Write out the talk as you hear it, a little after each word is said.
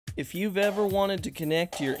If you've ever wanted to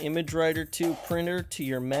connect your ImageWriter II printer to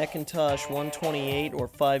your Macintosh 128 or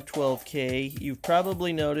 512K, you've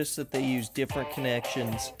probably noticed that they use different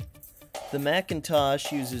connections. The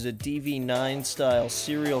Macintosh uses a DV9 style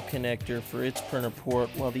serial connector for its printer port,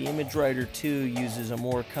 while the ImageWriter II uses a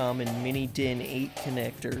more common mini DIN 8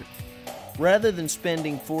 connector. Rather than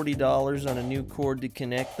spending $40 on a new cord to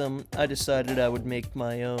connect them, I decided I would make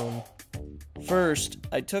my own. First,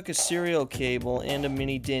 I took a serial cable and a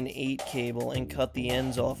mini DIN 8 cable and cut the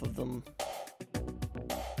ends off of them.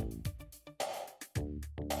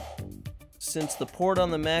 Since the port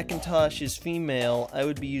on the Macintosh is female, I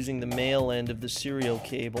would be using the male end of the serial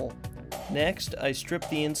cable. Next, I stripped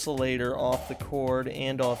the insulator off the cord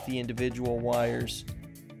and off the individual wires.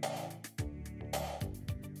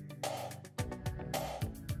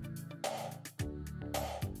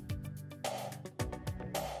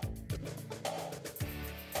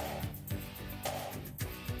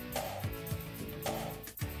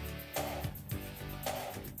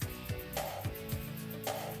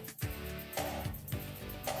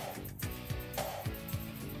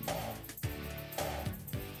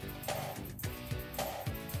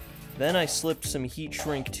 Then I slipped some heat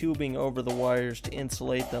shrink tubing over the wires to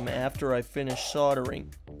insulate them after I finished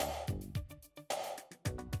soldering.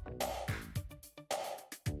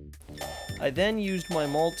 I then used my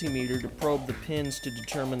multimeter to probe the pins to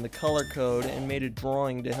determine the color code and made a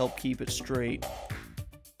drawing to help keep it straight.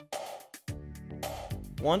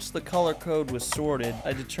 Once the color code was sorted,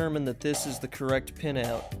 I determined that this is the correct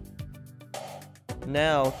pinout.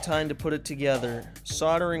 Now, time to put it together.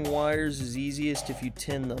 Soldering wires is easiest if you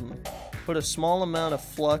tin them. Put a small amount of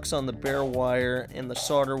flux on the bare wire and the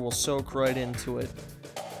solder will soak right into it.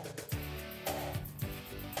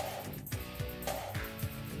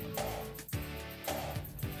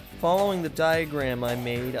 Following the diagram I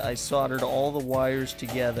made, I soldered all the wires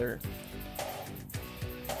together.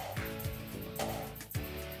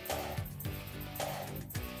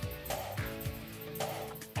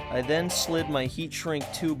 I then slid my heat shrink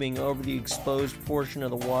tubing over the exposed portion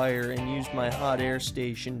of the wire and used my hot air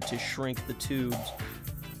station to shrink the tubes.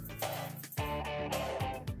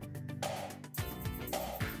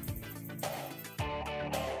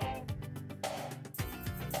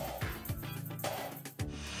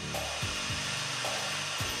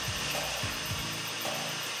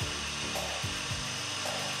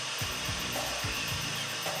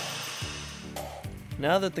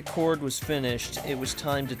 Now that the cord was finished, it was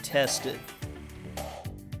time to test it.